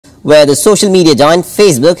where the social media giant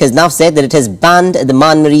Facebook has now said that it has banned the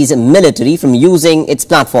Myanmarese military from using its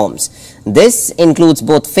platforms. This includes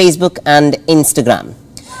both Facebook and Instagram.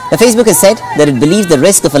 Now, Facebook has said that it believes the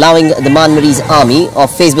risk of allowing the Myanmarese army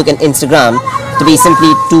of Facebook and Instagram to be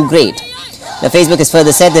simply too great. Now, Facebook has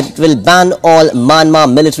further said that it will ban all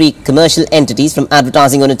Myanmar military commercial entities from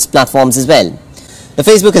advertising on its platforms as well. Now,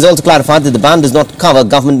 Facebook has also clarified that the ban does not cover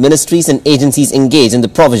government ministries and agencies engaged in the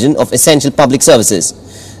provision of essential public services.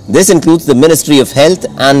 This includes the Ministry of Health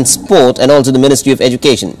and Sport and also the Ministry of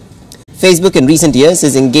Education. Facebook in recent years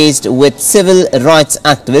has engaged with civil rights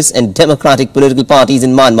activists and democratic political parties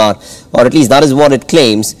in Myanmar, or at least that is what it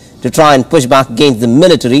claims, to try and push back against the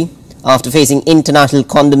military after facing international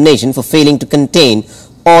condemnation for failing to contain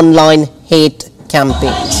online hate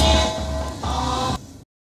campaigns.